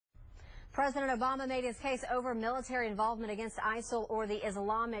President Obama made his case over military involvement against ISIL or the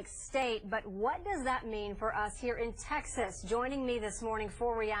Islamic State, but what does that mean for us here in Texas? Joining me this morning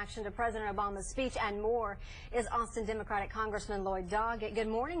for reaction to President Obama's speech and more is Austin Democratic Congressman Lloyd Doggett. Good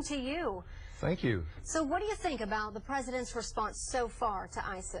morning to you. Thank you. So what do you think about the president's response so far to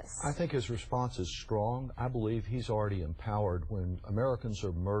ISIS? I think his response is strong. I believe he's already empowered when Americans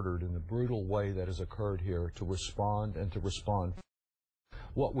are murdered in the brutal way that has occurred here to respond and to respond.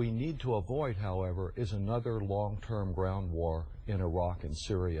 What we need to avoid, however, is another long-term ground war in Iraq and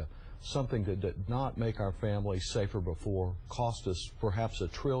Syria, something that did not make our families safer before, cost us perhaps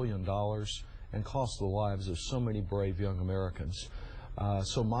 $1 trillion, and cost the lives of so many brave young Americans.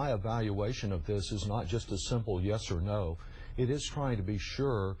 So my evaluation of this is not just a simple yes or no. It is trying to be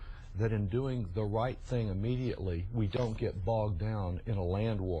sure that in doing the right thing immediately, we don't get bogged down in a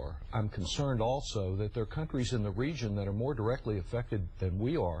land war. I'm concerned also that there are countries in the region that are more directly affected than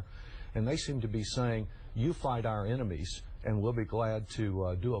we are, and they seem to be saying, you fight our enemies, and we'll be glad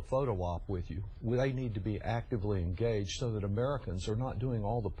to do a photo op with you. They need to be actively engaged so that Americans are not doing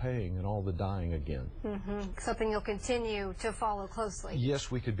all the paying and all the dying again. Something you'll continue to follow closely. Yes,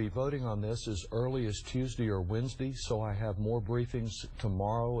 we could be voting on this as early as Tuesday or Wednesday, so I have more briefings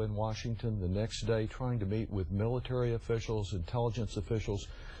tomorrow in Washington, the next day, trying to meet with military officials, intelligence officials,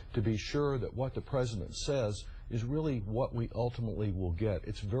 to be sure that what the president says is really what we ultimately will get.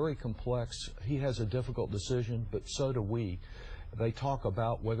 It's very complex. He has a difficult decision, but so do we. They talk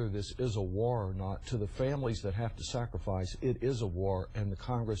about whether this is a war or not. To the families that have to sacrifice, it is a war, and the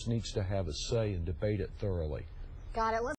Congress needs to have a say and debate it thoroughly. Got it.